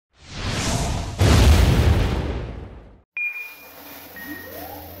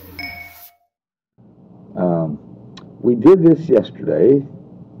we did this yesterday,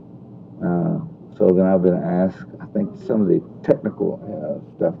 so then I've been asked, I think some of the technical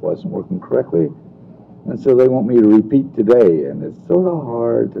stuff wasn't working correctly, and so they want me to repeat today, and it's sort of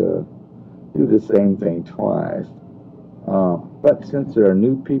hard to do the same thing twice. But since there are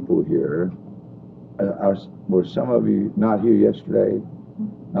new people here, were some of you not here yesterday?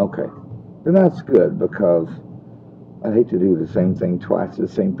 Okay, then that's good, because I hate to do the same thing twice to the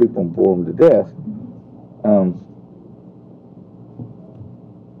same people and bore them to death.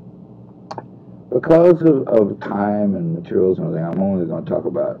 Because of time and materials and everything, I'm only going to talk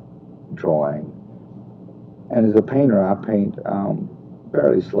about drawing. And as a painter, I paint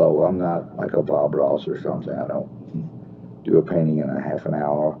fairly slow. I'm not like a Bob Ross or something. I don't do a painting in a half an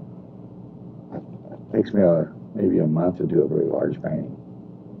hour. It takes me maybe a month to do a very large painting,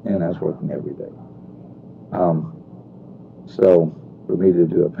 and that's working every day. So for me to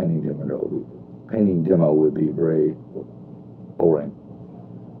do a painting demo would be very boring.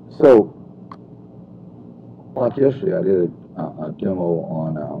 So, like yesterday, I did a demo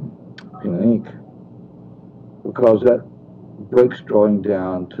on pen and ink, because that breaks drawing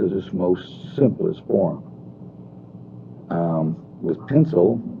down to this most simplest form. With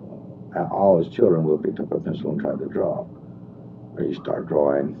pencil, all as children will pick up a pencil and try to draw. Or you start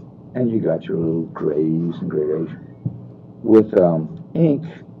drawing, and you got your little grays and gradation. With ink,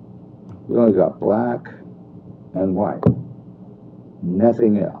 we only got black and white.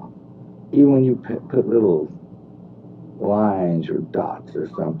 Nothing else. Even when you put little lines or dots or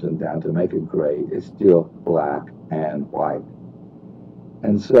something down to make it gray, it's still black and white.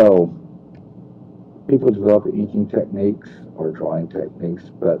 And so people develop inking techniques or drawing techniques,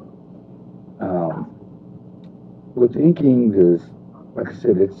 but with inking, there's, like I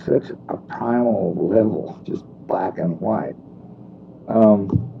said, it's such a primal level, just black and white.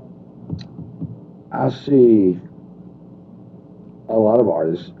 I see a lot of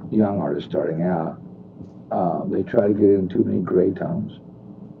artists, young artists starting out, they try to get in too many gray tones,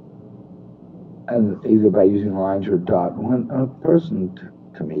 and either by using lines or dot. When a person,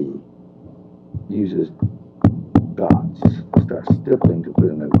 to me, uses dots, starts stippling to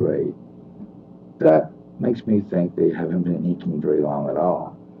put in a gray, that makes me think they haven't been inking very long at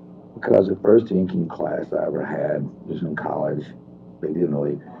all. Because the first inking class I ever had was in college. They didn't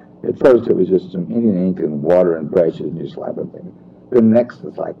really, at first it was just some Indian ink and water and brushes and you slap it thing. Then next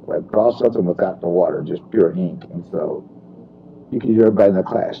it's like draw something without the water, just pure ink. And so you could hear everybody in the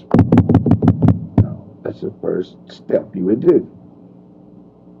class. That's the first step you would do.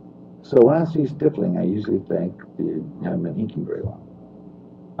 So when I see stippling, I usually think you haven't been inking very long.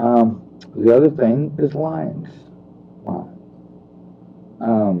 The other thing is lines.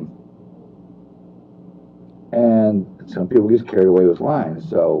 And some people get carried away with lines.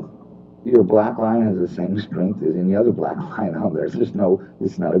 So your black line has the same strength as any other black line out there. It's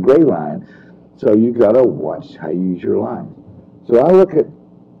not a gray line. So you gotta watch how you use your lines. So I look at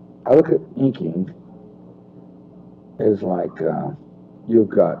inking as like you've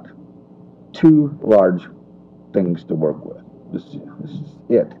got two large things to work with. This is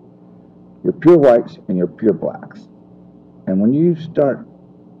it. Your pure whites and your pure blacks. And when you start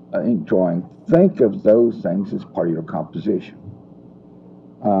ink drawing, think of those things as part of your composition.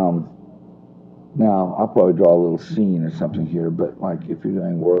 Now, I'll probably draw a little scene or something here, but like if you're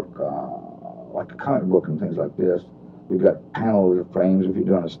doing work like a comic book and things like this, we've got panels or frames. If you're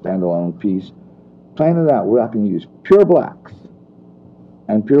doing a standalone piece, plan it out where I can use pure blacks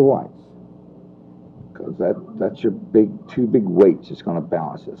and pure whites, because that's your two big weights that's going to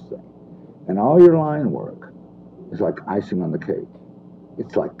balance this thing. And all your line work is like icing on the cake.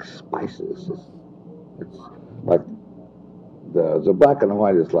 It's like spices. It's like the black and the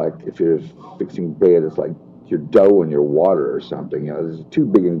white is like if you're fixing bread, it's like your dough and your water or something. You know, there's two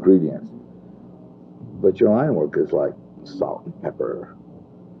big ingredients. But your line work is like salt and pepper.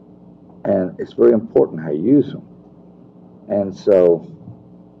 And it's very important how you use them. And so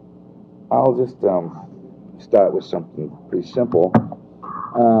I'll just start with something pretty simple.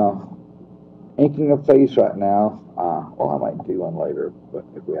 Inking a face right now. Well, I might do one later, but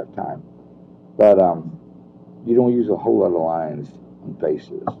if we have time. But you don't use a whole lot of lines on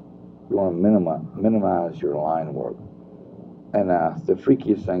faces. You want to minimize your line work. And the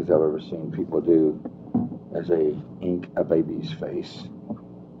freakiest things I've ever seen people do is they ink a baby's face,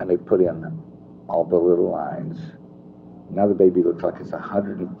 and they put in all the little lines. Now the baby looks like it's a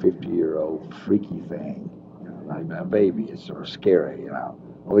 150-year-old freaky thing. You know, not even a baby. It's sort of scary, you know.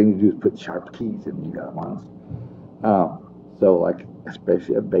 All you need to do is put sharp keys in, and you got a monster. So, like,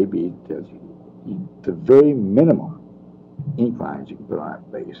 especially a baby, the very minimum ink lines you can put on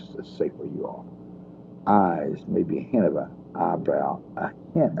that face is safe where you are. eyes, maybe a hint of an eyebrow, a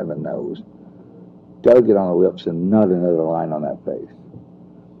hint of a nose, delicate on the lips, and not another line on that face.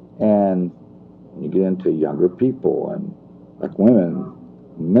 And when you get into younger people and like women,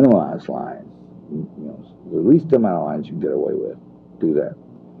 minimize lines. You know, the least amount of lines you can get away with. Do that.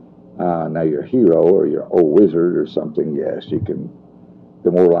 Now your hero or your old wizard or something, yes, you can.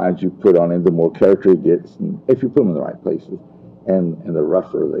 The more lines you put on him, the more character he gets, and if you put them in the right places, and the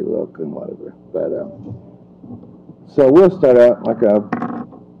rougher they look and whatever. But so we'll start out like I'll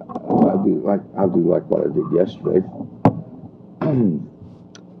do like what I did yesterday.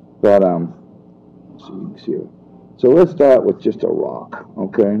 But so you can see it. So let's start with just a rock,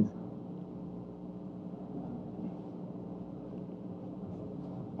 okay?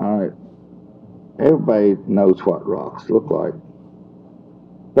 All right. Everybody knows what rocks look like,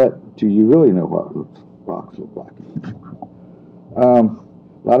 but do you really know what rocks look like?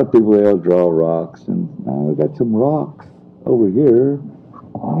 A lot of people, they'll draw rocks, and we got some rocks over here.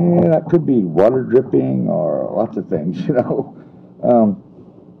 Yeah, that could be water dripping or lots of things, you know.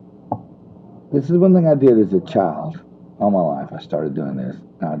 This is one thing I did as a child. All my life, I started doing this,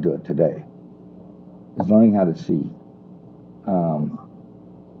 and I do it today. Is learning how to see.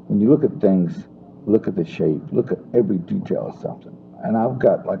 When you look at things, look at the shape, look at every detail of something. And I've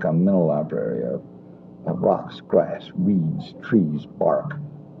got like a mental library of rocks, grass, weeds, trees, bark,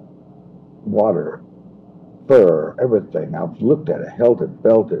 water, fur, everything. I've looked at it, held it,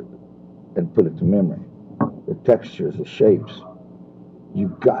 felt it, and put it to memory. The textures, the shapes.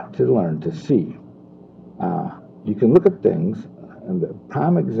 You've got to learn to see. You can look at things, and the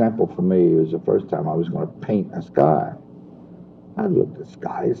prime example for me was the first time I was going to paint a sky. I looked at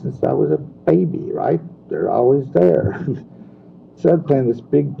skies since I was a baby, right? They're always there. So I'd paint this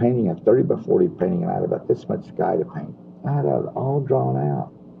big painting, a 30 by 40 painting, and I had about this much sky to paint. I had it all drawn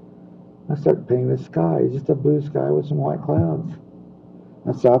out. I started painting the sky. It's just a blue sky with some white clouds.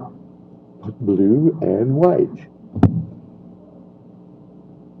 I saw blue and white.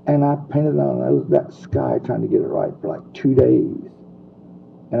 And I painted on that sky trying to get it right for like 2 days.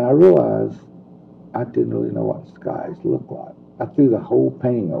 And I realized I didn't really know what skies look like. I threw the whole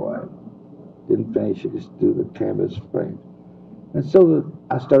painting away. Didn't finish it, just do the canvas frame. And so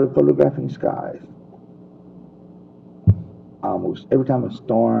I started photographing skies. Almost every time a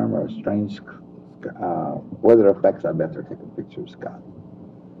storm or a strange weather effects, I bet they're taking a picture of sky.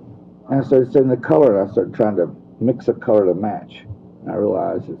 And I started setting the color, and I started trying to mix a color to match. And I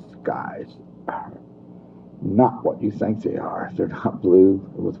realized that skies are not what you think they are. They're not blue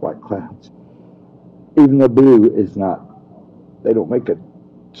with white clouds. Even the blue is not, they don't make a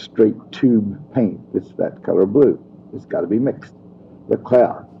straight tube paint. It's that color blue. It's got to be mixed. The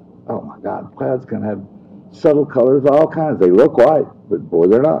clouds, oh my God, clouds can have subtle colors, all kinds. They look white, but boy,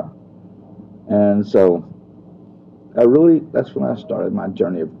 they're not. And so that's when I started my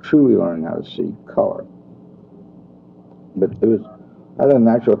journey of truly learning how to see color. But I had a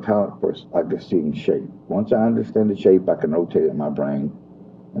natural talent for like just seeing shape. Once I understand the shape, I can rotate it in my brain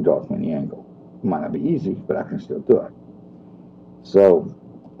and draw it from any angle. It might not be easy, but I can still do it. So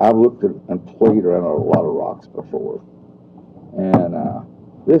I've looked at and played around a lot of rocks before. And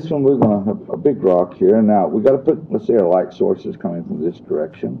this one, we're going to have a big rock here. And now we got to put, let's say our light source is coming from this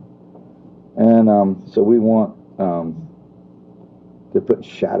direction. And so we want to put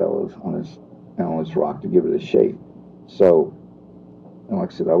shadows on this rock to give it a shape. So, and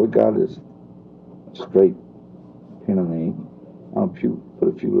like I said, all we got is a straight pin on the, I'll put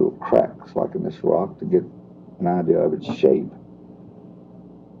a few little cracks like in this rock to get an idea of its shape.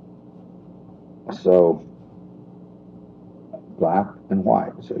 So, black and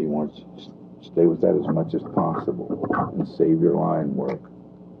white. So you want to stay with that as much as possible and save your line work.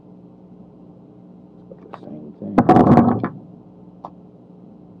 The same thing.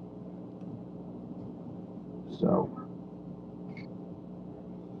 So.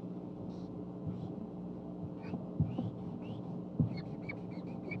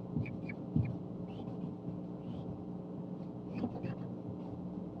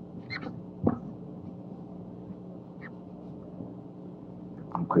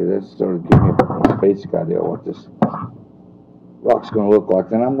 Okay, that started giving me a basic idea of what this rock's going to look like.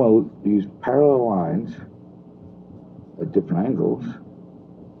 Then I'm going to use parallel lines at different angles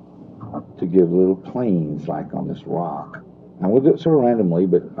to give little planes like on this rock. And we'll do it sort of randomly,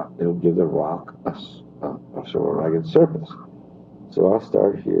 but it'll give the rock a sort of ragged surface. So I'll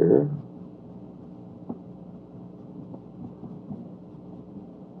start here.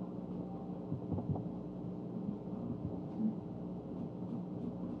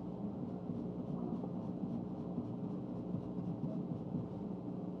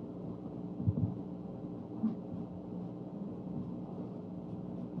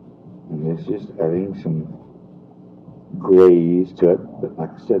 is just adding some grays to it, but like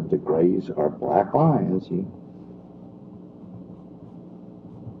I said, the grays are black lines.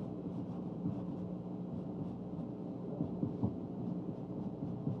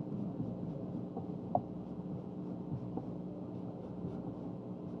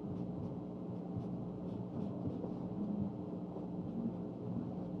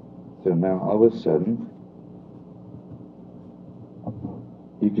 So now all of a sudden,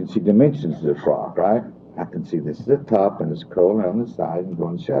 you can see dimensions of this rock, right? I can see this is the top and it's curling around the side and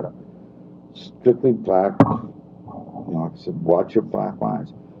going shadow. Strictly black, like I said, watch your black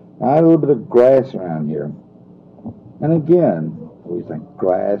lines. Now I have a little bit of grass around here. And again, we think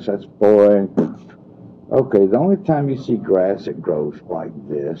grass, that's boring. Okay, the only time you see grass that grows like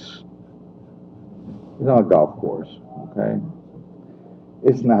this is on a golf course, okay?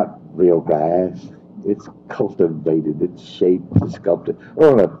 It's not real grass. It's cultivated, it's shaped, it's sculpted,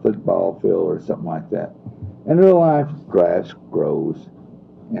 or on a football field or something like that. In real life, grass grows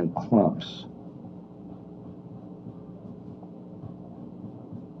in clumps.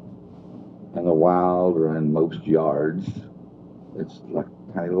 In the wild or in most yards, it's like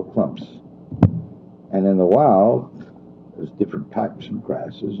tiny little clumps. And in the wild, there's different types of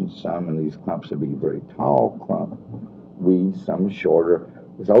grasses, and some in these clumps will be very tall clump weeds, some shorter.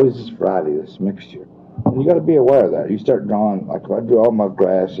 There's always this variety, this mixture. And you got to be aware of that. You start drawing, like if I do all my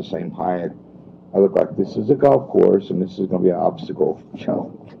grass the same height, I look like this is a golf course and this is going to be an obstacle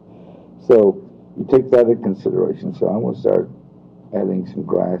challenge. So you take that into consideration. So I'm going to start adding some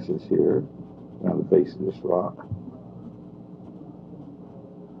grasses here around the base of this rock.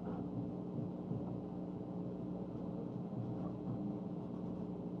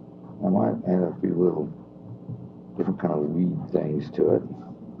 I might add a few little different kind of weed things to it.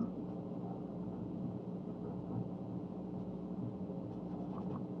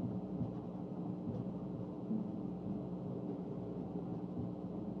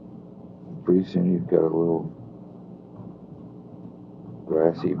 Pretty soon you've got a little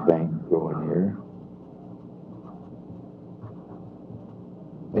grassy bank growing here.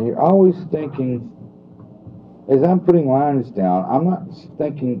 And you're always thinking, as I'm putting lines down,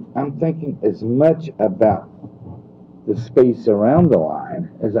 I'm thinking as much about the space around the line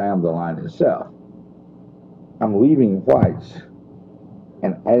as I am the line itself. I'm leaving whites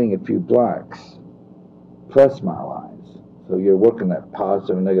and adding a few blacks plus my lines. So you're working that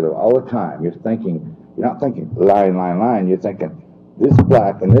positive and negative all the time. You're not thinking line, line, line. You're thinking this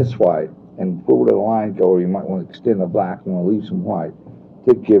black and this white, and where would the line go? Or you might want to extend the black, you want to leave some white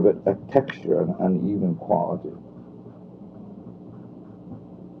to give it a texture, an uneven quality.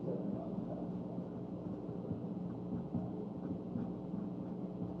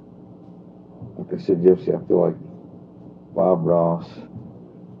 Like I said yesterday, I feel like Bob Ross.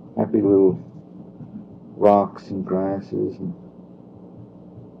 Happy little rocks and grasses. And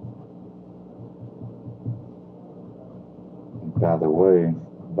by the way,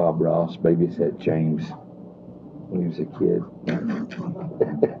 Bob Ross babysat James when he was a kid.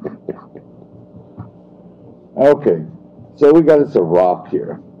 Okay, so we got us a rock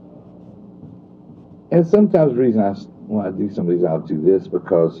here. And sometimes the reason when I do some of these, I'll do this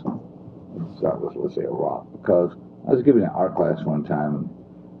because, let's say a rock, because I was giving an art class one time,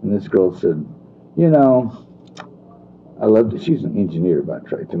 and this girl said, you know, I loved it. She's an engineer by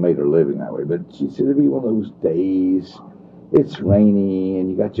trade, to make her living that way. But she said it'd be one of those days, it's rainy,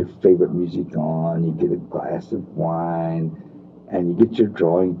 and you got your favorite music on, you get a glass of wine, and you get your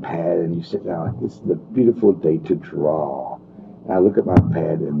drawing pad, and you sit down like, this is a beautiful day to draw. And I look at my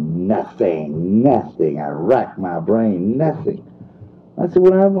pad, and nothing. I rack my brain, nothing. I said,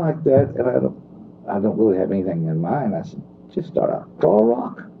 when I'm like that, and I don't really have anything in mind, I said, just start out, draw a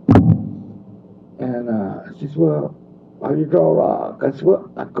rock. And she said, well, how do you draw a rock? I said, well,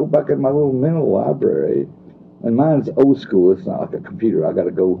 I go back in my little mental library, and mine's old school. It's not like a computer. I got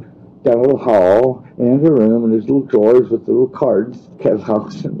to go down a little hall and into a room, and there's little drawers with the little cards,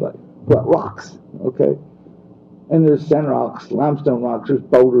 catalogs, and like, what, rocks, okay? And there's sand rocks, limestone rocks, there's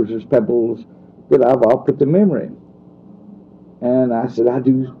boulders, there's pebbles that I've all put to memory. And I said, I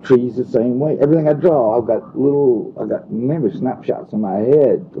do trees the same way. Everything I draw, I got memory snapshots in my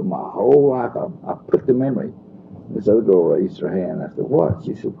head for my whole life. I put the memory. This other girl raised her hand. I said, what?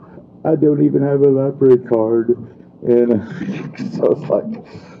 She said, I don't even have a library card. And so it's like,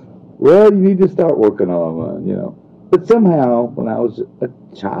 well, you need to start working on one, you know. But somehow, when I was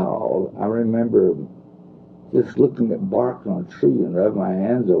a child, I remember just looking at bark on a tree and rubbing my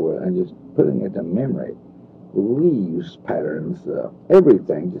hands over it and just putting it to memory. Leaves, patterns,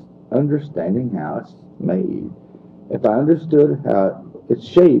 everything, just understanding how it's made. If I understood how its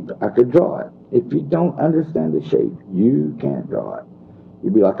shape, I could draw it. If you don't understand the shape, you can't draw it.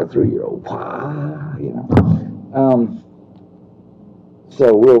 You'd be like a 3-year-old. You know.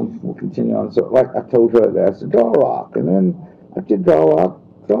 So we'll continue on. So like I told her, I'd ask to draw a rock, and then I could draw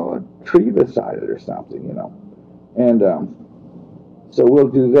a tree beside it or something, you know. And so we'll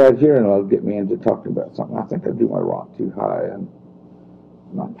do that here, and it'll get me into talking about something. I think I do my rock too high, and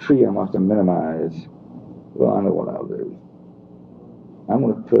my tree I must have minimized. Well, I know what I'll do. I'm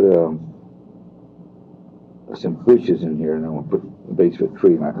going to put some bushes in here, and I'm going to put the base of a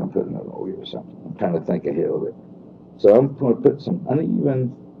tree, and I'm going to put another over here or something. I'm trying to think ahead a little bit. So I'm going to put some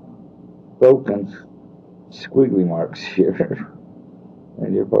uneven, broken, squiggly marks here.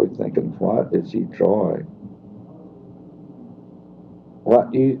 And you're probably thinking, what is he drawing?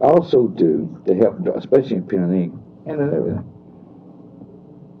 What you also do to help draw, especially in pen and ink, and in everything,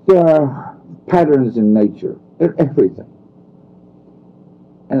 there are patterns in nature, in everything.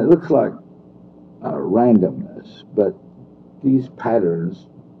 And it looks like randomness, but these patterns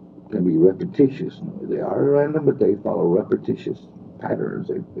can be repetitious. They are random, but they follow repetitious patterns.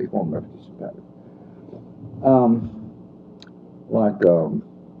 They form repetitious patterns. Like the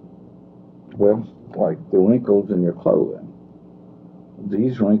wrinkles in your clothing.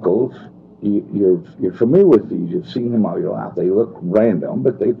 These wrinkles, you're familiar with these. You've seen them all your life. They look random,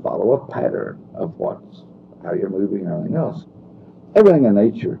 but they follow a pattern of how you're moving and everything else. Everything in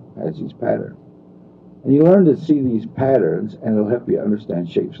nature has these patterns. And you learn to see these patterns, and it'll help you understand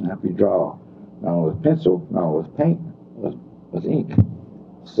shapes and help you draw, not only with pencil, not only with paint, with ink.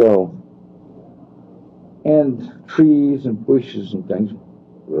 So, and trees and bushes and things,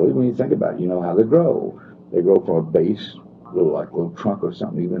 really, when you think about it, you know how they grow. They grow from a base, like a little trunk or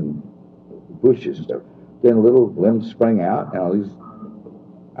something, even bushes and stuff. Then little limbs spring out, and all these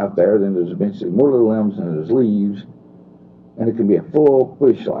out there. Then there's eventually more little limbs, and there's leaves, and it can be a full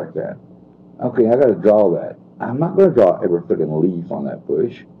bush like that. Okay, I got to draw that. I'm not going to draw every freaking leaf on that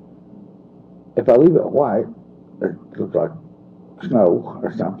bush. If I leave it white, it looks like snow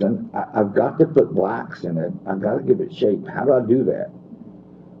or something. I've got to put blacks in it. I've got to give it shape. How do I do that?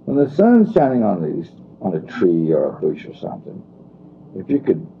 When the sun's shining on a tree or a bush or something, if you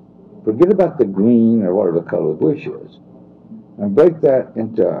could forget about the green or whatever the color of the bush is, and break that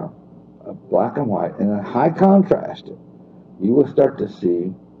into a black and white, and then high contrast it, you will start to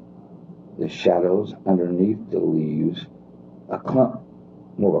see the shadows underneath the leaves, a clump,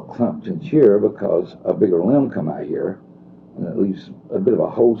 more of a clump in here because a bigger limb come out here, and it leaves a bit of a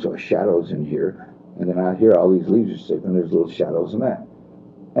hole, so shadows in here, and then out here all these leaves are safe, and there's little shadows in that,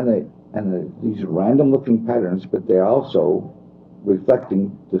 and these random looking patterns, but they're also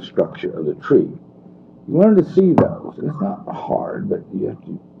reflecting the structure of the tree. You learn to see those. It's not hard, but you have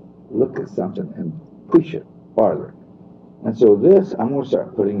to look at something and push it farther. And so this, I'm going to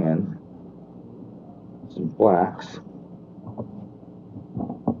start putting in some blacks.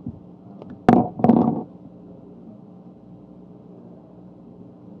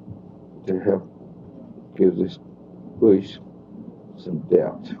 To help give this bush some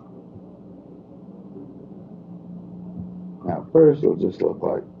depth. Now first it'll just look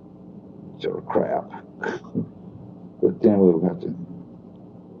like sort of crap. But then we'll have to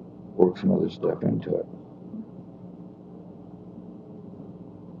work some other stuff into it.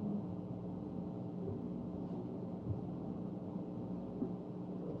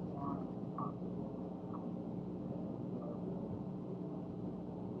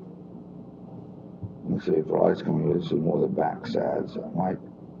 Let's see if the light's coming in. This is more the back side, so I might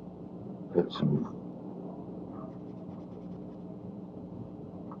put some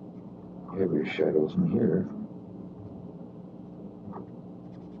heavier shadows in here.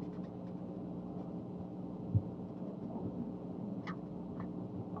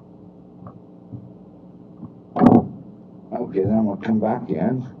 Okay, then I'm going to come back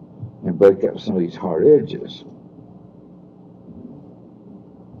in and break up some of these hard edges.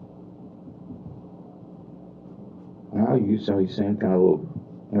 And I'll use some of these same kind of little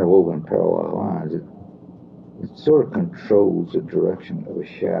interwoven parallel lines. It sort of controls the direction of a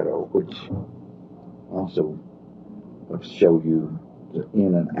shadow, which also will show you the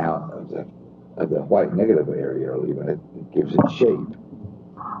in and out of the white negative area, or even it gives it shape.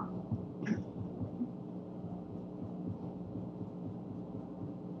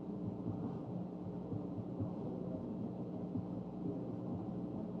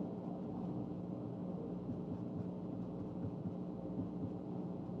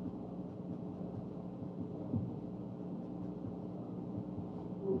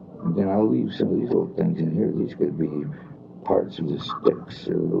 And then I'll leave some of these little things in here. These could be parts of the sticks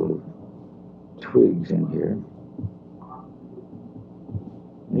or little twigs in here.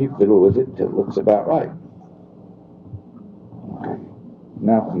 you fiddle with it till it looks about right. Okay.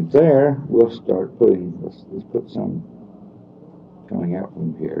 Now from there, we'll start putting, let's put some coming out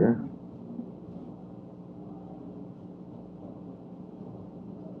from here.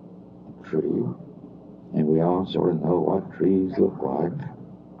 Tree. And we all sort of know what trees look like.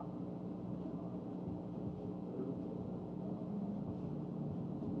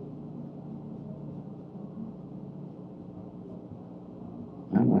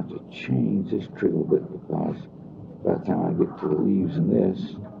 I'm going to have to change this tree a little bit because by the time I get to the leaves in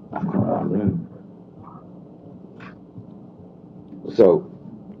this, I'm going to run room. So,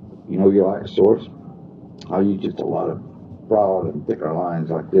 you know your light source? I'll use just a lot of broad and thicker lines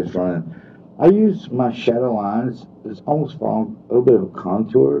like this running. I use my shadow lines. It's almost following a little bit of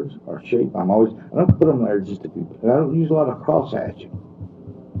contours or shape. I don't put them there just to be, I don't use a lot of cross hatching.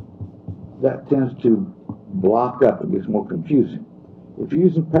 That tends to block up. It gets more confusing. If you're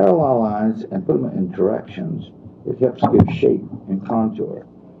using parallel lines and put them in directions, it helps give shape and contour.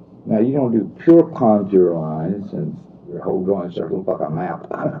 Now, you don't do pure contour lines and your whole drawing starts to look like a map.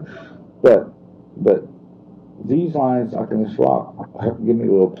 but these lines, like in this rock, help give me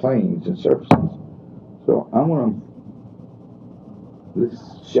little planes and surfaces. So I'm going to, this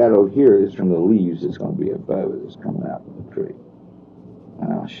shadow here is from the leaves that's going to be above it, that's coming out from the tree.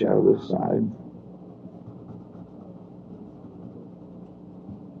 And I'll shadow this side.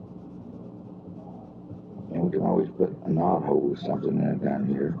 And we can always put a knot hole with something in it down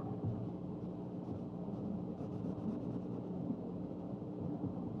here.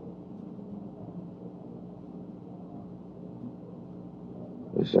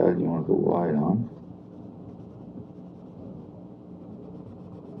 This side you want to go wide on.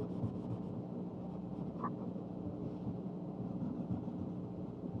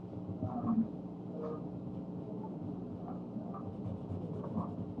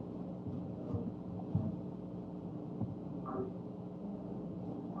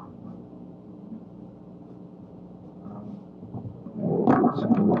 We'll get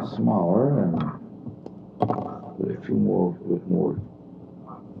something a little smaller and put a few more with more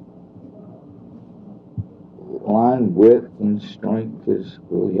line width and strength is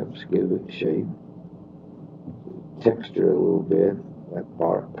really helps give it shape. Texture a little bit, like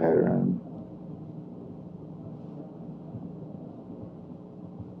bark pattern.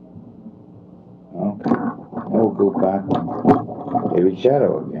 Okay, now we'll go back and heavy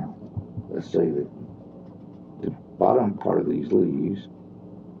shadow again. Let's say that the bottom part of these leaves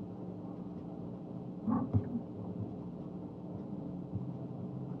I'm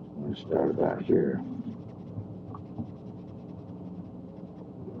going to start about here.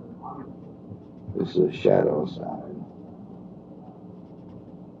 This is the shadow side.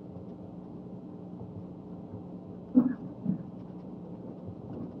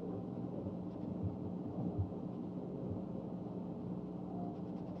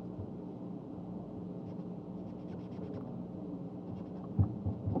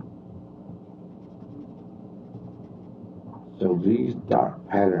 So these dark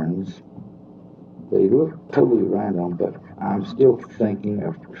patterns, they look totally random, but I'm still thinking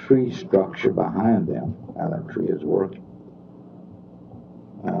of tree structure behind them, how that tree is working.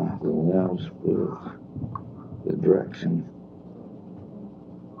 The limbs with the direction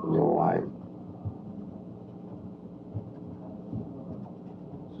of the light.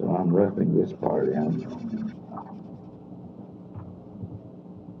 So I'm roughing this part in.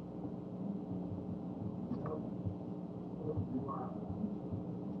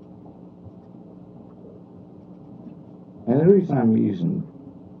 And the reason I'm using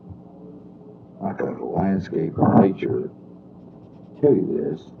like a landscape or nature to tell you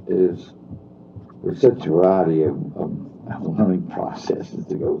this is there's such a variety of learning processes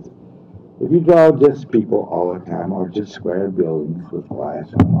to go through. If you draw just people all the time or just square buildings with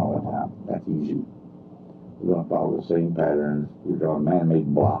glass on them all the time, that's easy. You're going to follow the same patterns. You draw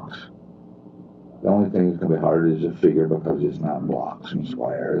man-made blocks. The only thing that's going to be hard is a figure because it's not blocks and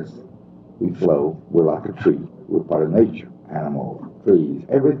squares. We flow. We're like a tree. We're part of nature. Animals, trees,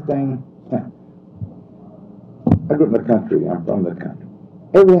 everything. I grew up in the country. I'm from the country.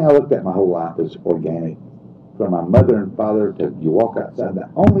 Everything I looked at my whole life is organic. From my mother and father to you walk outside, the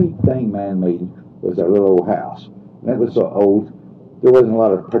only thing man-made was our little old house. And it was so old, there wasn't a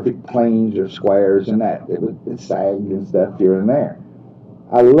lot of perfect planes or squares and that. It sagged and stuff here and there.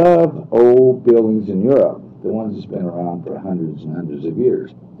 I love old buildings in Europe, the ones that's been around for hundreds and hundreds of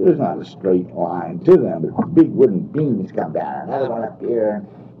years. There's not a straight line to them. There's big wooden beams come down, another one up here,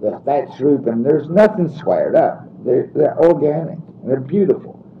 the thatched roof, and there's nothing squared up. They're organic, and they're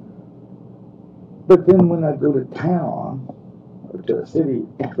beautiful. But then when I go to town, to the city,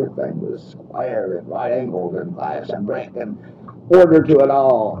 everything was square and right angled and glass and brick and order to it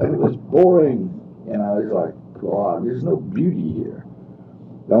all. And it was boring. You know, it's like, God, there's no beauty here.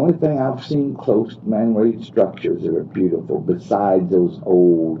 The only thing I've seen close to man-made structures that are beautiful, besides those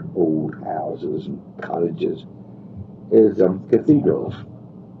old houses and cottages, is cathedrals.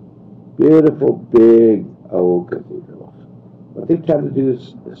 Beautiful, big, old cathedrals. What they try to do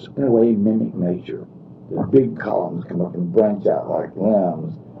is in a way, mimic nature. The big columns come up and branch out like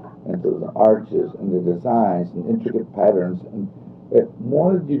limbs, and those arches and the designs and intricate patterns. And it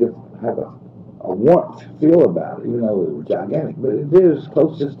wanted you to have a warmth feel about it, even though it was gigantic. But it is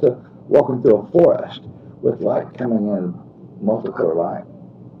closest to walking through a forest with light coming in, multicolor light.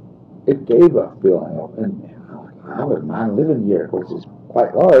 It gave a feeling of, and I wouldn't mind living here, which is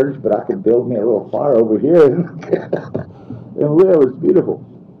quite large, but I could build me a little fire over here and live. It was beautiful.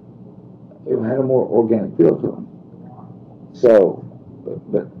 It had a more organic feel to them. So,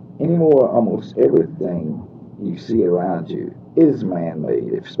 but anymore, almost everything you see around you is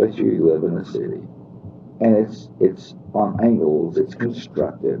man-made, especially if you live in the city. And it's on angles, it's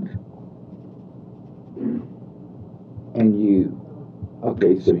constructed. And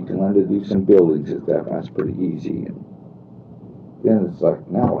okay, so you can learn to do some buildings and stuff, that's pretty easy. And then it's like,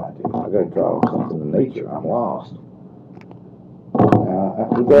 now what do? I gotta draw something in nature, I'm lost. Now,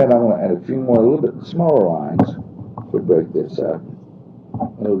 after that, I'm gonna add a few more, a little bit smaller lines to break this up.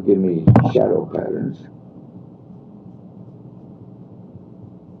 It'll give me shadow patterns.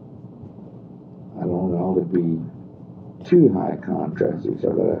 I don't want it to be too high contrasty, so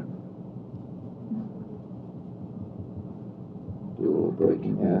I gotta do a little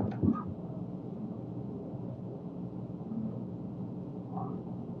breaking up.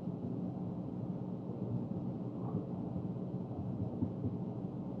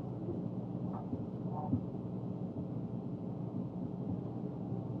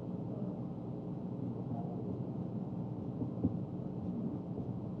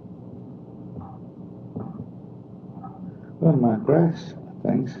 Well, my grass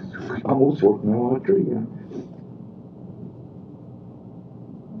things almost working on a tree.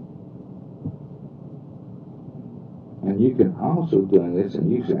 And you can also do this,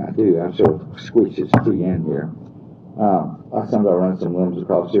 and usually I do. I sort of squeeze this tree in here. Sometimes I run some limbs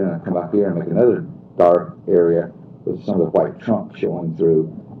across here, and I come back here and make another dark area with some of the white trunk showing through.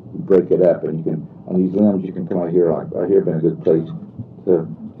 You break it up, and you can on these limbs you can come out here, like right here, been a good place to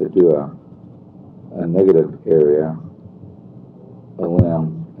do a negative area. A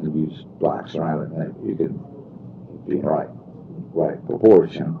limb and use blocks around it, and you can be right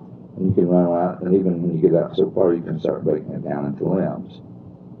proportion, and you can run around, and even when you get out so far, you can start breaking it down into limbs.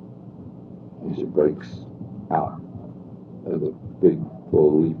 As it breaks out of the big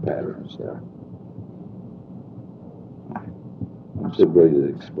full leaf pattern and stuff. I'm so great at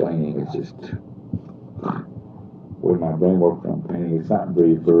explaining. It's just where my brain works on painting. It's not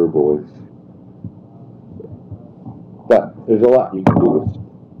very verbal. But there's a lot you can do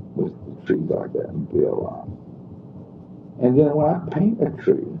with the trees like that and build on. And then when I paint a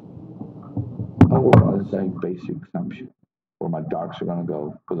tree, I work on the same basic assumption. Where my darks are going to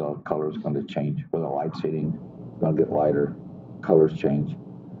go, where the color is going to change, where the light's hitting, going to get lighter, colors change.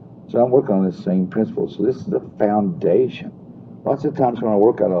 So I'm working on the same principle. So this is the foundation. Lots of times when I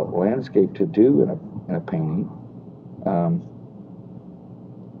work out a landscape to do in a painting,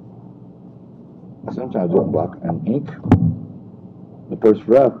 sometimes I'll block and ink the first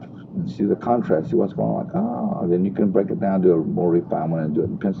rough and see the contrast, see what's going on. Then you can break it down, do a more refinement, and do it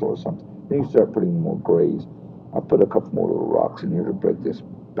in pencil or something. Then you start putting more grays. I'll put a couple more little rocks in here to break this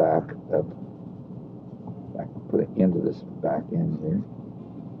back up. Put an end to this back end here.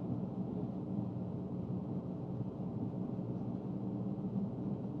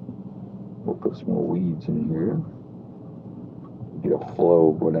 We'll put some more weeds in here. Get a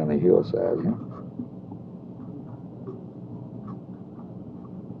flow go down the hillside here.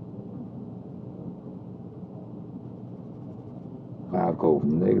 I'll go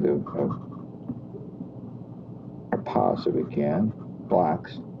negative or positive again,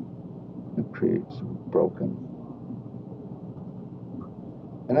 blacks, and create some broken.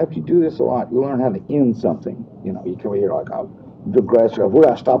 And after you do this a lot, you learn how to end something. You know, you come here like, the grass, where do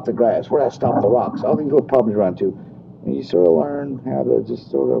I stop the grass? Where do I stop the rocks? All these little problems you run into. And you sort of learn how to just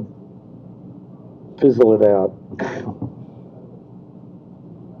sort of fizzle it out.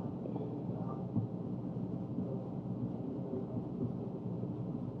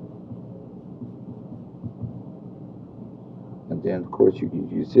 And then, of course, you can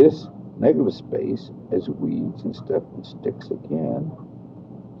use this negative space as weeds and stuff and sticks again.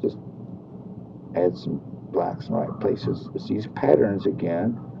 Just add some blacks in the right places. It's these patterns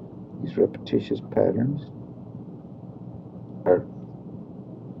again, these repetitious patterns are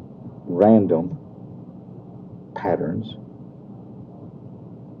random patterns.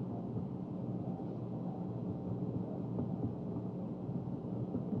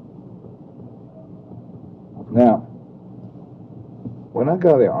 Now, when I got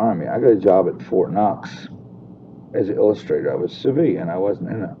out of the Army, I got a job at Fort Knox as an illustrator. I was civilian. I wasn't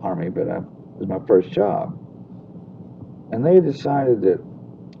in the Army, but it was my first job. And they decided that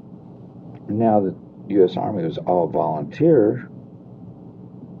now that the U.S. Army was all volunteer,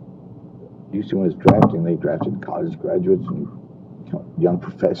 usually when it was drafting, they drafted college graduates and young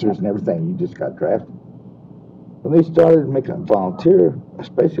professors and everything. You just got drafted. When they started making it volunteer,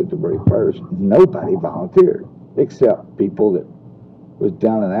 especially at the very first, nobody volunteered except people that was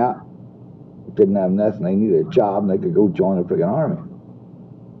down and out, didn't have nothing, they needed a job, and they could go join the friggin' Army.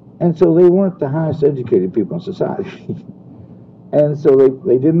 And so they weren't the highest educated people in society. And so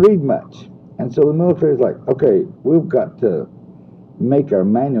they didn't read much. And so the military was like, okay, we've got to make our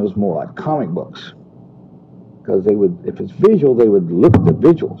manuals more like comic books. Because they would, if it's visual, they would look at the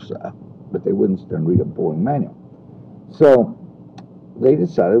visual stuff, but they wouldn't sit and read a boring manual. So they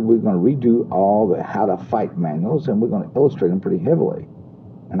decided we're going to redo all the how to fight manuals, and we're going to illustrate them pretty heavily.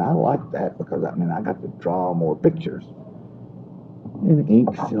 And I like that because, I mean, I got to draw more pictures in ink,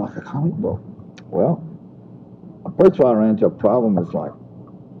 like a comic book. Well, first of all, I ran into a problem. It's like,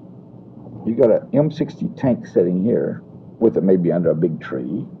 you got an M60 tank sitting here with it maybe under a big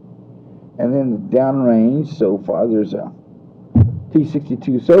tree. And then downrange, so far, there's a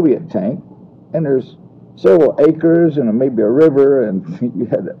T-62 Soviet tank, and there's several acres and maybe a river, and you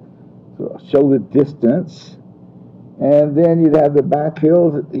had to show the distance. And then you'd have the back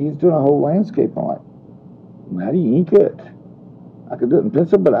hills. He's doing a whole landscape. I'm like, how do you ink it? I could do it in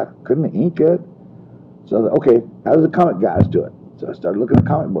pencil, but I couldn't ink it. So, okay, how do the comic guys do it? So I started looking at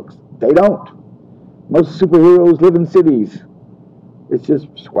comic books. They don't. Most superheroes live in cities. It's just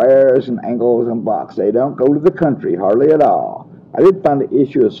squares and angles and blocks. They don't go to the country hardly at all. I did find an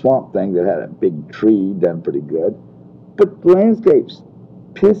issue of Swamp Thing that had a big tree done pretty good. But landscapes,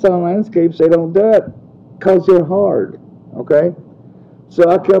 piss on landscapes, they don't do it because they're hard, okay? So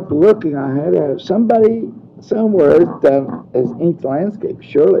I kept looking. I had to have somebody somewhere has inked landscapes,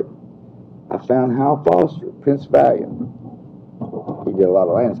 surely. I found Hal Foster, Prince Valiant. He did a lot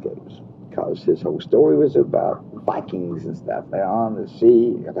of landscapes because his whole story was about Vikings and stuff. They're on the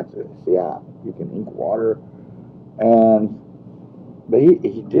sea. I got to see how you can ink water. But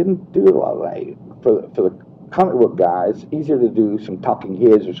he didn't do a lot of that. For the comic book guys, easier to do some talking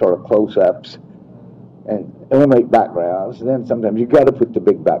heads or sort of close-ups and eliminate backgrounds. And then sometimes you got to put the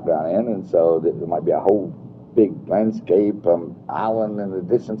big background in, and so there might be a whole big landscape, island in the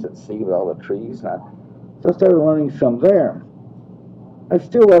distance at sea with all the trees. So I started learning some there. It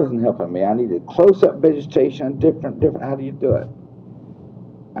still wasn't helping me. I needed close-up vegetation, different. How do you do it?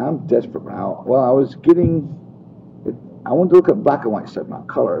 I'm desperate now. Well, I wanted to look at black and white stuff, not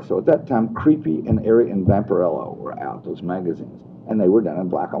color. So at that time, Creepy and Airy and Vampirello were out, those magazines, and they were done in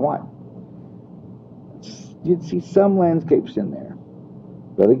black and white. You'd see some landscapes in there,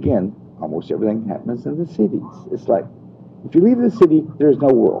 but again, almost everything happens in the cities. It's like, if you leave the city, there's no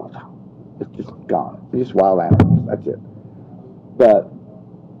world. It's just gone. It's just wild animals. That's it. But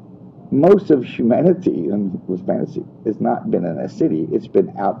most of humanity and with fantasy has not been in a city. It's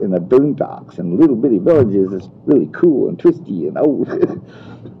been out in the boondocks and little bitty villages. It's really cool and twisty and old.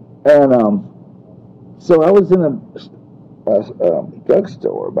 And so I was in a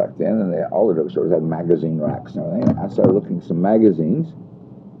drugstore back then, and all the drugstores had magazine racks and everything. I started looking at some magazines,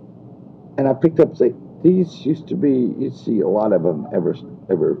 and I picked up, these used to be, you'd see a lot of them ever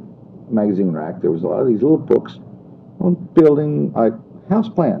magazine rack. There was a lot of these little books on building, like, house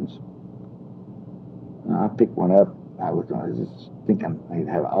plans. I picked one up. I was just thinking they'd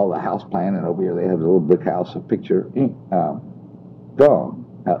have all the house plan, and over here they have a little brick house, a picture drawn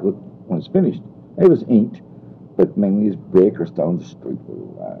how it looked when it's finished. It was inked, but mainly it's brick or stone, just straight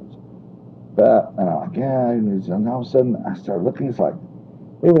little lines. But, and I'm like, yeah, and all of a sudden I started looking, it's like,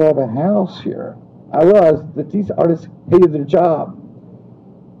 they would have a house here. I realized that these artists hated their job.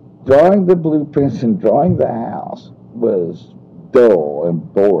 Drawing the blueprints and drawing the house was dull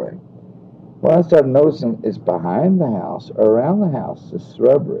and boring. What I started noticing is behind the house, or around the house, the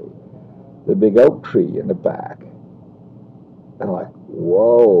shrubbery, the big oak tree in the back. And I'm like,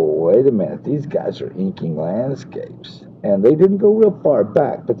 whoa, wait a minute, these guys are inking landscapes. And they didn't go real far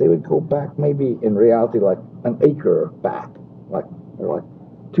back, but they would go back maybe in reality like an acre back, like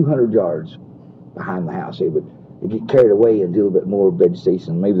 200 yards behind the house. They would they get carried away and do a little bit more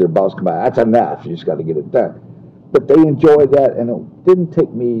vegetation. Maybe their boss come by. That's enough. You just got to get it done. But they enjoy that, and it didn't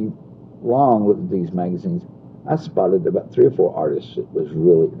take me long looking at these magazines. I spotted about 3 or 4 artists. It was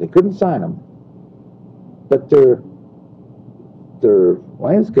really, they couldn't sign them, but their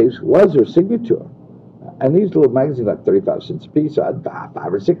landscapes was their signature. And these little magazines like 35 cents a piece, so I'd buy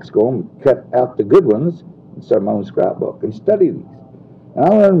 5 or 6, go and cut out the good ones and start my own scrapbook and study these. And I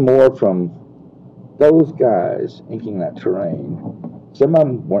learned more from those guys inking that terrain. Some of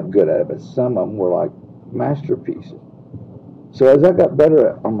them weren't good at it, but some of them were like masterpieces. So as I got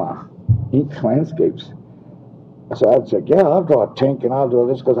better on my ink landscapes, so I'd say, yeah, I'll draw a tank and I'll do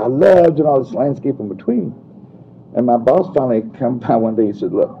this because I love doing all this landscape in between. And my boss finally come by one day. He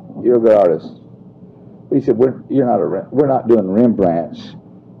said, look, you're a good artist. But he said, we're not doing Rembrandts.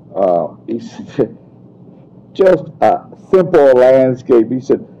 He said, just a simple landscape. He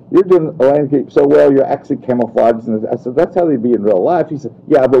said, you're doing a landscape so well, you're actually camouflaging. I said, that's how they be in real life. He said,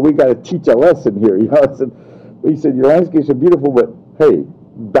 yeah, but we got to teach a lesson here. You know, he said, your landscapes are beautiful, but hey,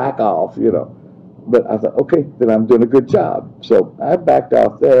 back off, you know. But I thought, okay, then I'm doing a good job. So I backed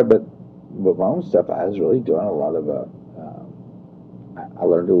off there, but with my own stuff, I was really doing a lot of, I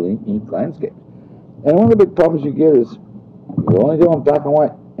learned to ink landscape. And one of the big problems you get is you're only doing black and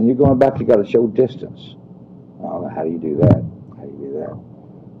white, and you're going back, you got to show distance. Oh, how do you do that? How do you do that?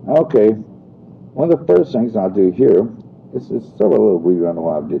 Okay, one of the first things I'll do here, this is sort of a little rerun of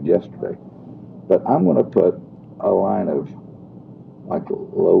what I did yesterday, but I'm going to put a line of like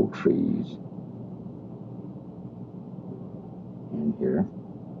low trees in here.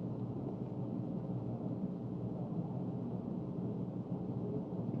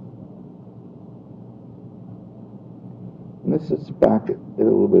 And this is back at a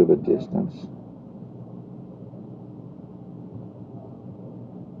little bit of a distance.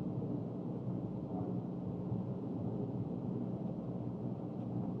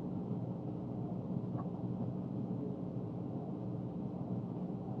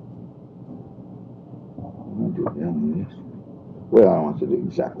 I'm going to do down this. Well, I don't want to do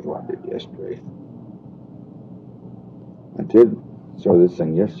exactly what I did yesterday. I did start this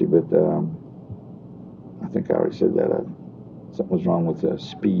thing yesterday, but I think I already said that something was wrong with the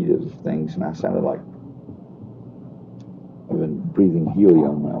speed of things, and I sounded like I've been breathing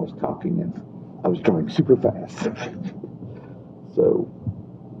helium when I was talking, and I was going super fast. So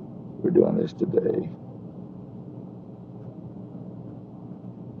we're doing this today.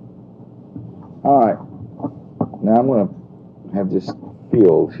 All right, now I'm going to have this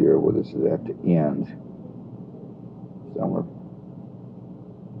field here where this is at the end. So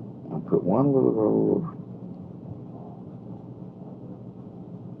I'll put one little row.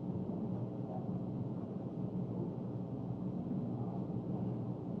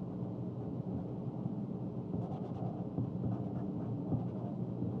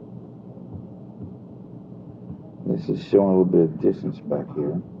 This is showing a little bit of distance back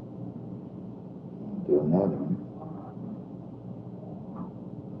here. Do another one.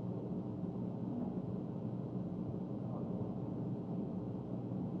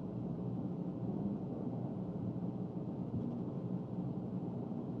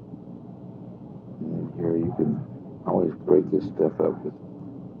 And here you can always break this stuff up with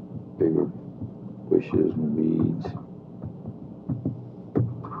bigger bushes and weeds.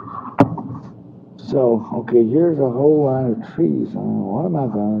 So, okay, here's a whole line of trees. What am I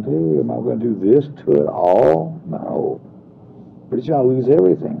going to do? Am I going to do this to it all? No. Pretty soon I'll lose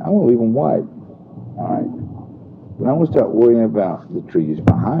everything. I'm going to leave them white. All right. But I'm going to start worrying about the trees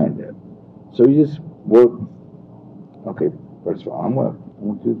behind it. So you just work. Okay, first of all, I'm going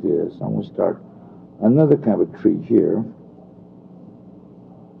to do this. I'm going to start another kind of a tree here.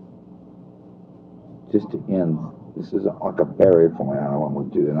 Just to end. This is like a barrier for me. I don't know what I'm going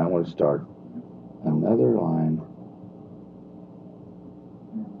to do. Then I'm going to start another line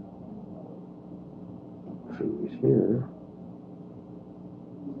of trees here.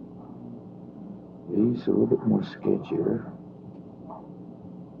 These are a little bit more sketchier.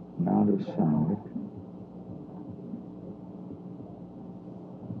 Not as solid.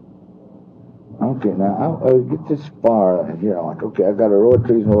 Okay, now I'll get this far and here I'm like, okay, I've got a row of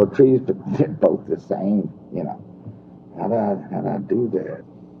trees and a row of trees, but they're both the same, you know. How do I do that?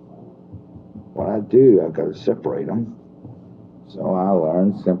 What I do, I've got to separate them. So I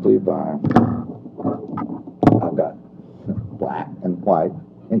learned simply by, I've got black and white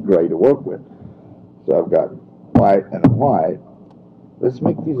and gray to work with. So I've got white and white. Let's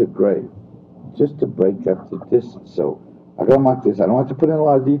make these a gray, just to break up the distance. So I got them like this. I don't have to put in a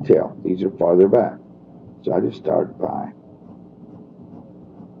lot of detail. These are farther back. So I just start by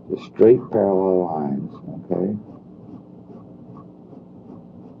the straight parallel lines, okay?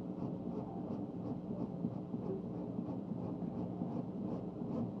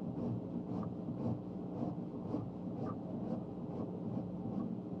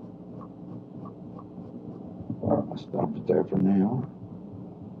 I'll stop it there for now.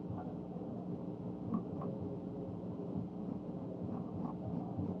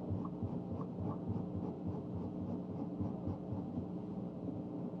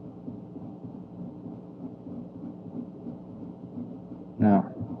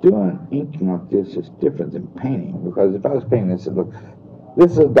 Now, doing inking like this is different than painting, because if I was painting this, look,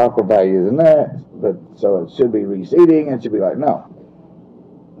 this is a darker value than that, but so it should be receding, and it should be like, no.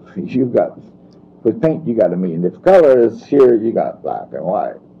 You've got, with paint, you got a million different colors. Here, you got black and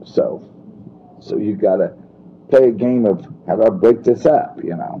white. So you got to play a game of how do I break this up,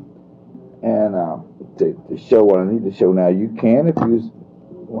 you know? And to show what I need to show now, you can, if you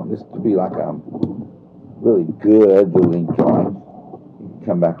want this to be like a really good little ink drawing, you can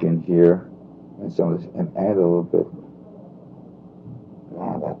come back in here and some of this, and add a little bit.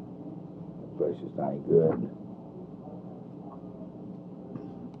 Ah, that brush is not good.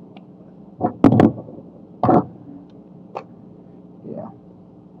 Yeah.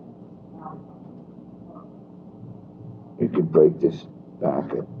 You could break this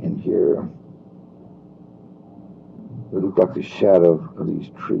back in here. It looks like the shadow of these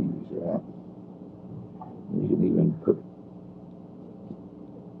trees, right? You can even put,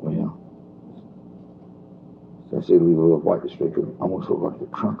 well, so I say leave a little white streak, it almost look like the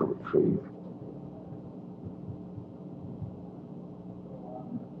trunk of a tree.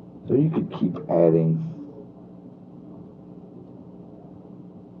 So you could keep adding.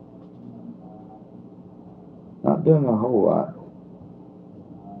 Not doing a whole lot.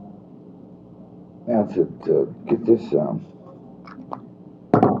 Now to get this, you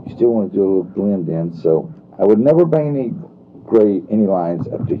still want to do a little blend in, so I would never bring any lines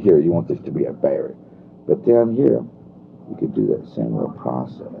up to here. You want this to be a berry. But down here, you could do that same little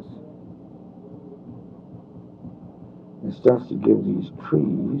process. It starts to give these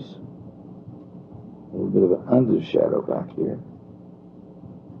trees a little bit of an undershadow back here.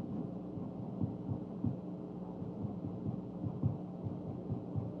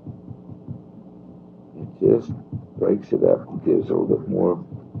 It just breaks it up and gives a little bit more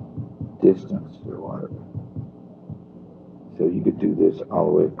distance to the water. So you could do this all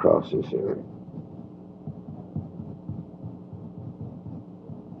the way across this area.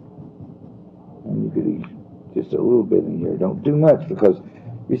 And you could use just a little bit in here. Don't do much, because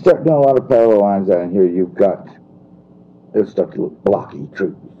if you start doing a lot of parallel lines out in here, you've got, it'll start to look blocky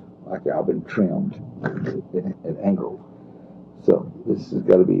trees, like they've been trimmed at angles. So this has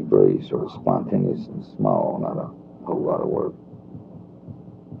got to be very sort of spontaneous and small, not a whole lot of work.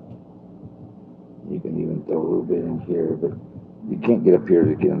 You can even throw a little bit in here, but you can't get up here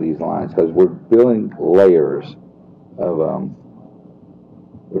to get into these lines, because we're building layers of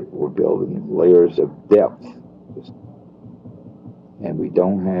we're building layers of depth, and we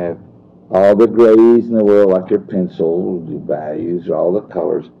don't have all the grays in the world like your pencil values, all the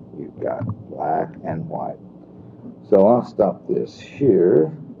colors. You've got black and white. So I'll stop this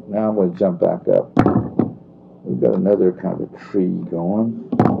here. Now I'm going to jump back up. We've got another kind of a tree going.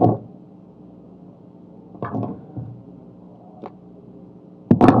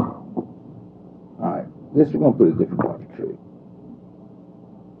 Alright, this we're going to put a different kind of tree.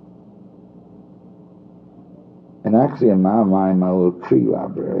 And actually, in my mind, my little tree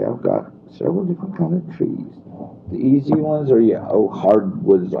library, I've got several different kind of trees. The easy ones are, yeah,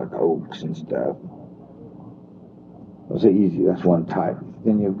 hardwoods like oaks and stuff. I'll say easy, that's one type.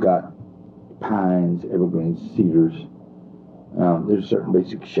 Then you've got pines, evergreens, cedars. There's certain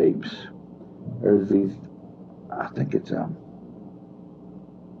basic shapes. There's these, I think it's, right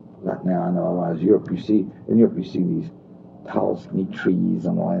now I know a lot of Europe, in Europe you see these tall, skinny trees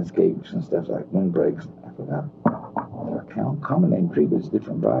on the landscapes and stuff like windbreaks. I forgot a common name tree, but it's a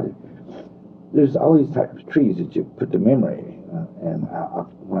different variety. There's all these types of trees that you put to memory, and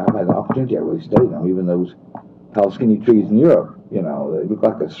when I've had the opportunity, I really studied them. Even those tall, skinny trees in Europe, you know, they look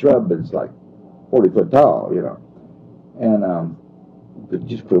like a shrub, but it's like 40 foot tall, you know. And but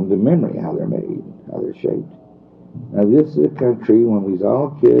just put them to memory, how they're made, how they're shaped. Now this is the kind of tree, when we was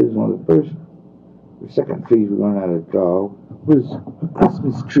all kids, one of the first or second trees we learned how to draw was a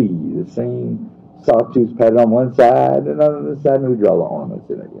Christmas tree, the same sawtooth pattern on one side, and on the other side, and we draw the ornaments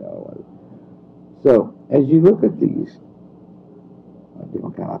in it, you know. So as you look at these,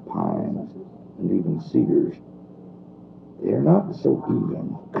 different kind of pines and even cedars, they're not so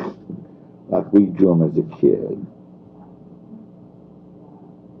even like we drew them as a kid.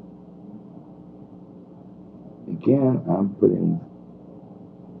 again, I'm putting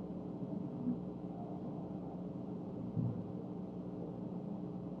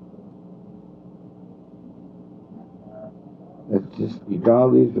it's just, you draw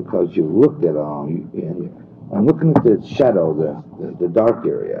these because you looked at them. I'm looking at the shadow, the dark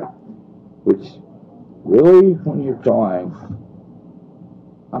area, which really, when you're drawing,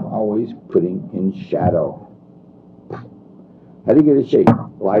 I'm always putting in shadow. How do you get a shape?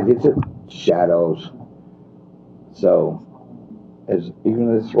 Light hits it, shadows. So, as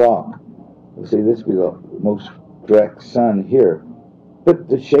even this rock, let's say this would be the most direct sun here. But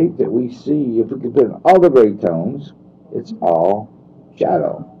the shape that we see, if we could put in all the gray tones, it's all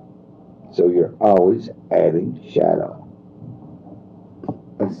shadow. So you're always adding shadow,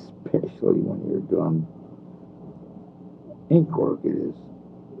 especially when you're doing ink work. It is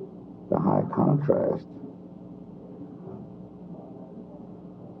the high contrast.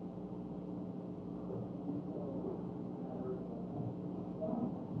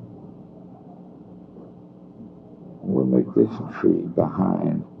 We'll make this tree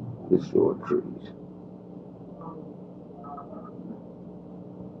behind this row of trees.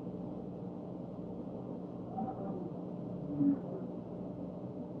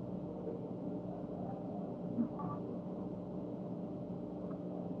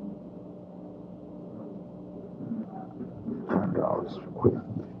 Quick.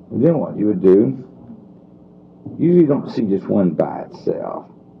 And then what you would do, usually you don't see just one by itself.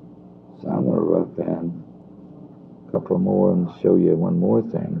 So I'm going to rough in a couple more and show you one more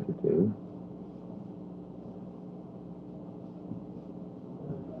thing to do.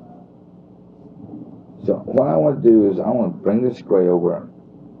 So what I want to do is I want to bring this gray over,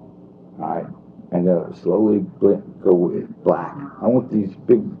 alright, and then slowly go with black. I want these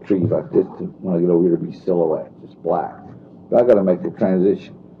big trees like this to, when I get over here, to be silhouette, just black. But I got to make the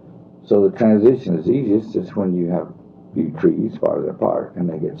transition. So the transition is easiest just when you have few trees farther apart and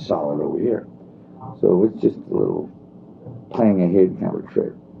they get solid over here. So it's just a little playing ahead kind of a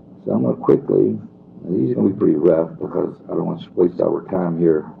trick. So I'm going to quickly, these are going to be pretty rough because I don't want to waste our time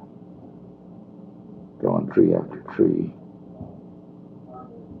here drawing tree after tree.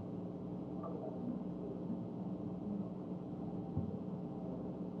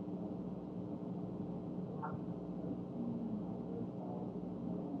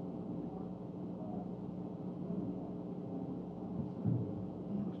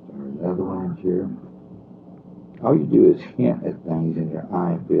 Other ones here. All you do is hint at things in your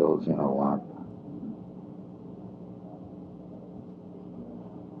eye fields, you know, like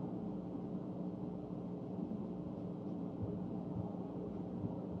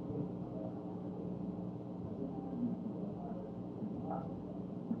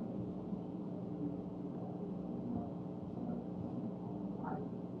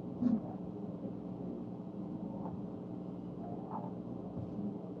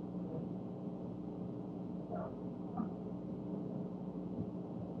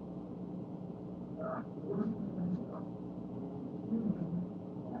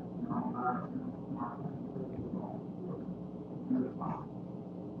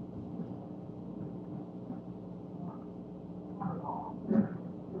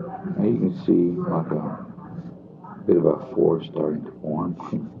now you can see like a bit of a forest starting to form.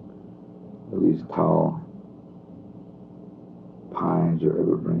 These tall pines or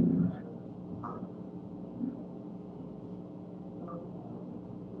evergreens.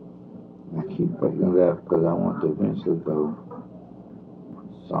 I keep breaking it up because I want to eventually go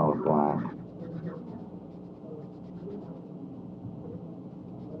solid black.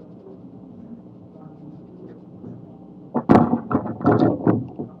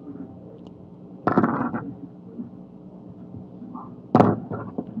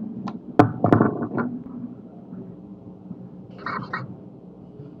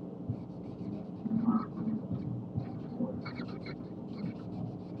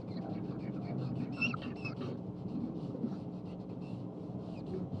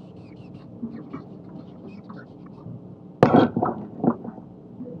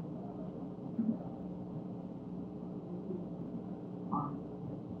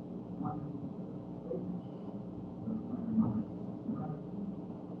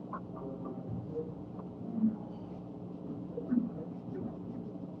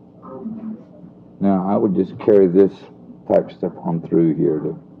 Now I would just carry this type stuff on through here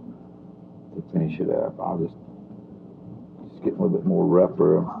to finish it up. I'll just get a little bit more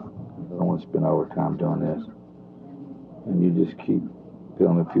rougher. I don't want to spend all our time doing this. And you just keep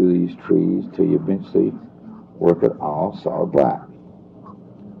filling a few of these trees till you eventually work it all solid black.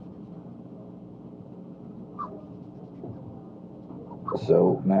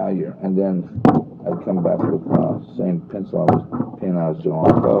 So now you're, and then I'd come back with same pen I was doing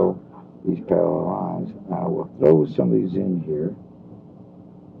on the bow, these parallel lines. I will throw some of these in here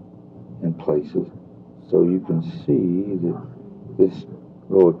in places so you can see that this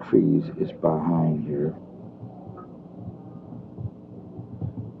row of trees is behind here.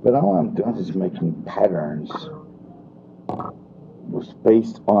 But all I'm doing is making patterns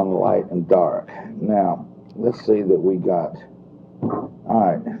based on light and dark. Now, let's say that we got,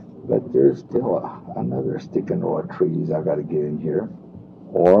 alright, but there's still another sticking row of trees I got to get in here.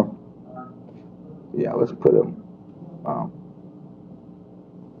 Or, yeah, let's put them,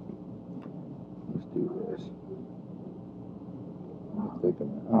 let's do this.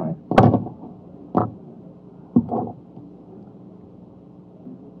 Alright.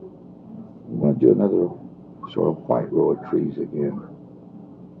 We want to do another sort of white row of trees again.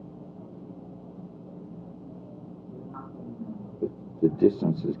 But the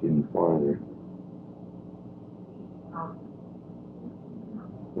distance is getting farther.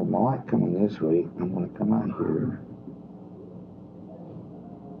 Well, my light coming this way, I'm going to come out here.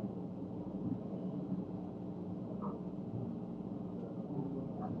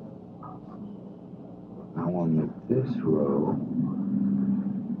 I want to make this row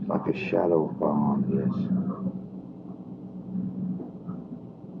like a shadow fall on this.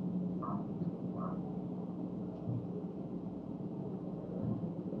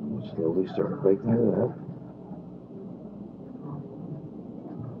 We'll slowly start breaking it up.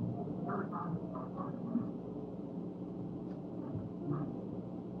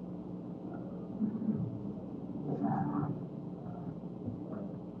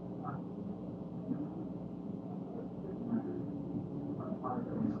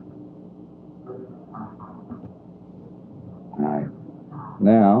 Alright,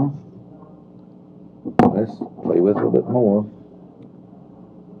 now let's play with it a little bit more.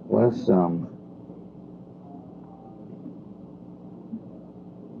 Let's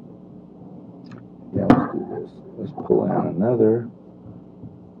yeah, let's do this. Let's pull out another,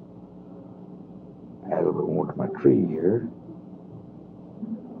 add a little bit more to my tree here.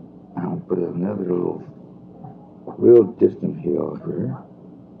 I'll put another little real distant hill here.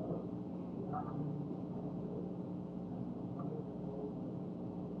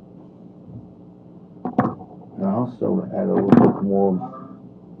 And also add a little bit more.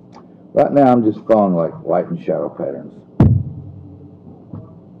 Right now I'm just following like light and shadow patterns.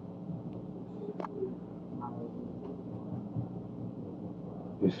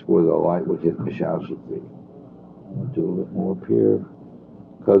 Just where the light would hit the shadow should be. I'm going to do a little bit more up here.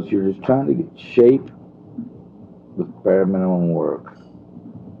 Because you're just trying to get shape with bare minimum work.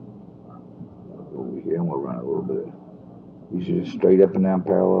 Over here and we'll run a little bit. These are just straight up and down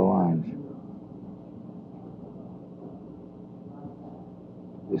parallel lines.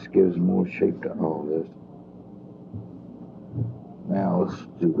 This gives more shape to all this. Now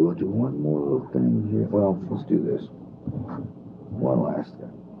we'll do one more little thing here. Well, let's do this. One last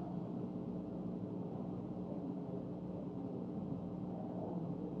thing.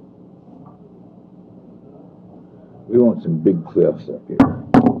 We want some big cliffs up here.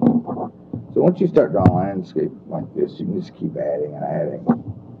 So once you start drawing a landscape like this, you can just keep adding and adding.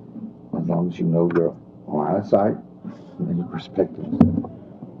 As long as you know your line of sight and your perspective.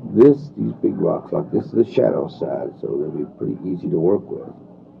 These big rocks like this is the shadow side, so they'll be pretty easy to work with.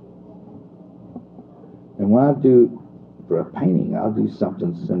 And when I do, for a painting, I'll do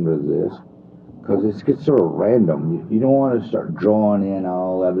something similar to this, because it gets sort of random. You don't want to start drawing in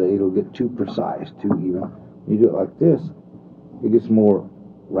all of it. It'll get too precise, too even. You do it like this, it gets more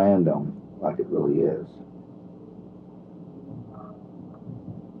random, like it really is.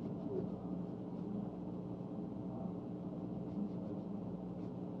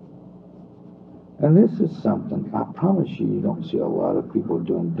 And this is something, I promise you don't see a lot of people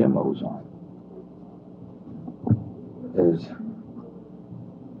doing demos on, is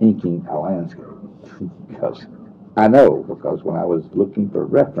inking a landscape. Because I know, because when I was looking for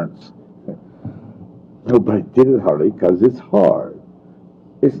reference, nobody did it hardly, because it's hard.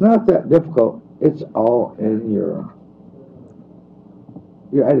 It's not that difficult. It's all in your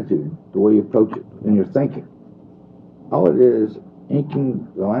attitude, the way you approach it, and your thinking. All it is, inking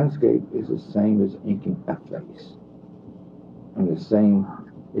the landscape is the same as inking a face. And the same,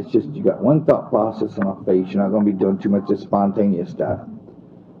 it's just you got one thought process on a face. You're not going to be doing too much of spontaneous stuff.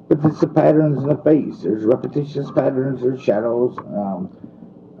 But it's the patterns in the face. There's repetitious patterns, there's shadows.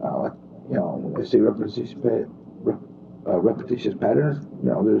 Like, you know, when they say repetitious patterns, you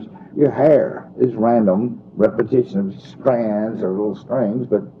know, there's your hair is random, repetition of strands or little strings,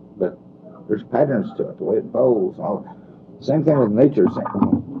 but there's patterns to it, the way it bows. Same thing with nature,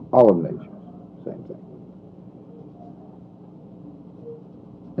 same, all of nature, same thing.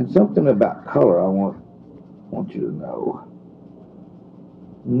 And something about color I want you to know.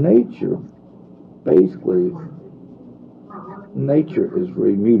 Nature, basically, nature is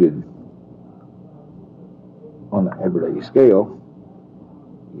very muted on the everyday scale.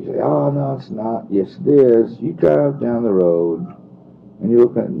 You say, oh, no, it's not. Yes, it is. You drive down the road and you're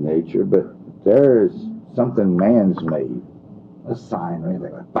looking at nature, but there is something man's made, a sign or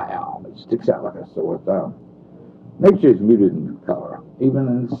anything like bam, it sticks out like a sore thumb. Nature is muted in color, even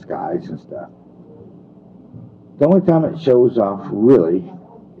in the skies and stuff. The only time it shows off really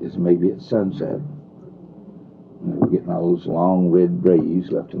is maybe at sunset. We're getting all those long red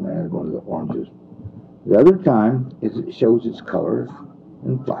rays left in there, going to the oranges. The other time is it shows its colors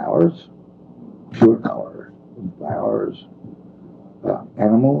in flowers, pure colors in flowers,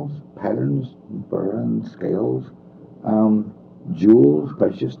 animals, patterns, fur and scales, jewels,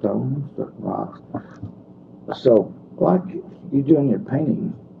 precious stones, rocks. So, like you do in your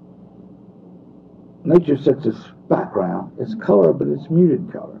painting, nature sets its background, it's color, but it's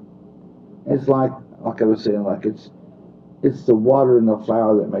muted color. It's like I was saying, like it's the water in the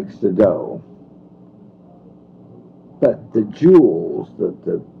flour that makes the dough. But the jewels,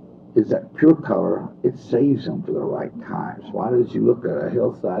 is that pure color, it saves them for the right times. Why does you look at a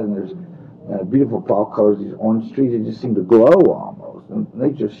hillside and there's beautiful fall colors, these orange trees, they just seem to glow almost. And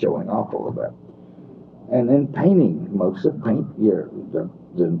nature's showing off a little bit. And in painting, most of paint,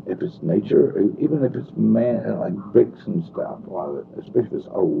 if it's nature, even if it's man, like bricks and stuff, a lot of it, especially if it's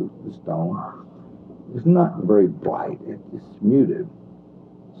old, the stone, it's not very bright. It's muted.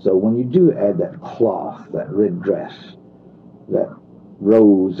 So when you do add that cloth, that red dress, that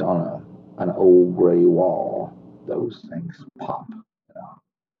rose on an old gray wall, those things pop.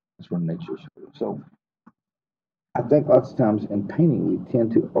 That's when nature shows. So I think lots of times in painting we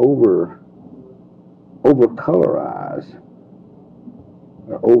tend to over colorize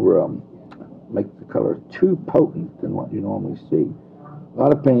or make the color too potent than what you normally see. A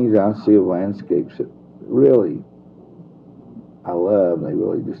lot of paintings I see of landscapes that really I love, they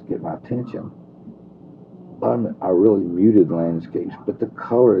really just get my attention. A lot of them are really muted landscapes, but the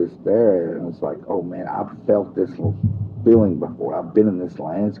color is there, and it's like, oh man, I've felt this feeling before. I've been in this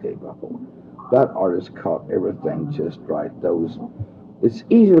landscape before. That artist caught everything just right. It's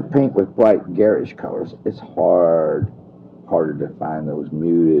easy to paint with bright, garish colors. It's harder to find those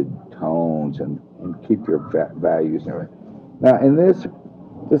muted tones and keep your values and everything. Now, in this,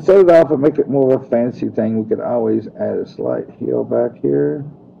 to set it off and make it more of a fancy thing, we could always add a slight heel back here.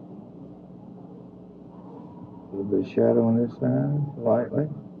 A little bit of shadow on this side, lightly.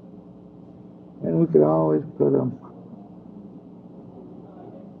 And we could always put them.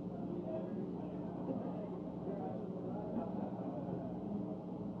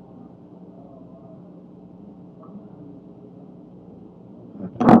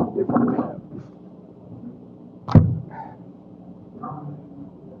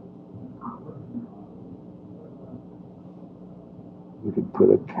 We could put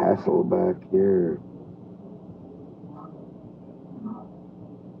a castle back here.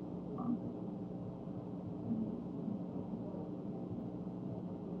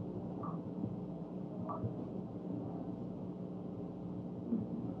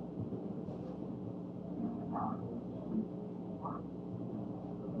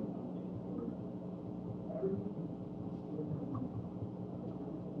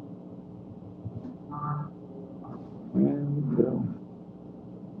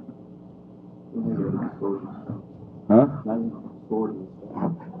 Huh?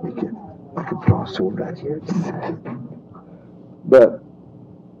 I could draw a sword right here. But,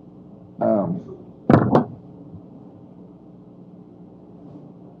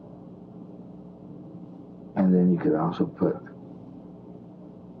 and then you could also put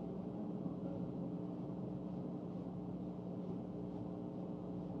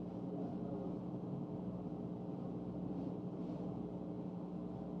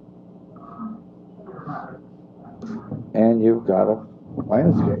and you've got a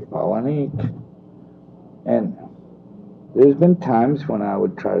landscape all in ink. And there's been times when I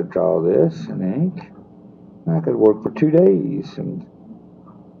would try to draw this in ink, and I could work for 2 days and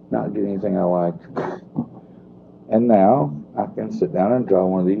not get anything I liked. And now I can sit down and draw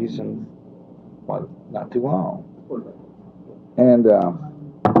one of these in not too long. And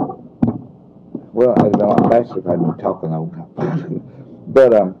well, I'd have been a lot faster if I'd been talking the whole time.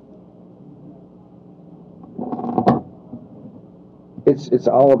 But it's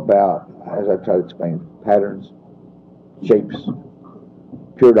all about, as I try to explain, patterns, shapes,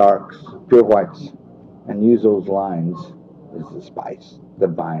 pure darks, pure whites, and use those lines is the spice, the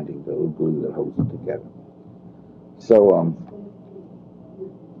binding, the little glue that holds it together. So,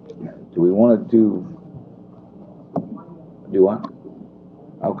 do we want to do what?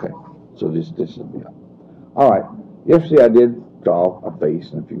 Okay, so this will be up. All right. Yesterday I did draw a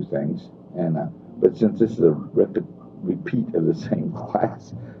face and a few things, and but since this is a repeat of the same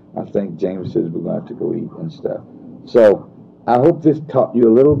class, I think James says we're going to have to go eat and stuff. So I hope this taught you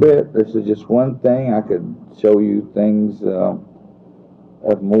a little bit. This is just one thing. I could show you things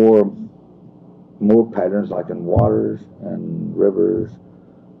of more patterns, like in waters and rivers,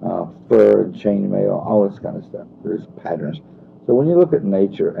 fur and chainmail, all this kind of stuff. There's patterns. So when you look at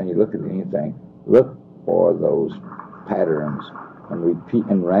nature and you look at anything, look for those patterns and repeat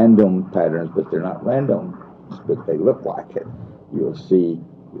and random patterns, but they're not random, but they look like it. You'll see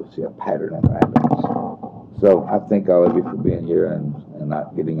a pattern in randomness. So I thank all of you for being here and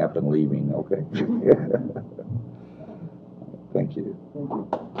not getting up and leaving. Okay. Thank you.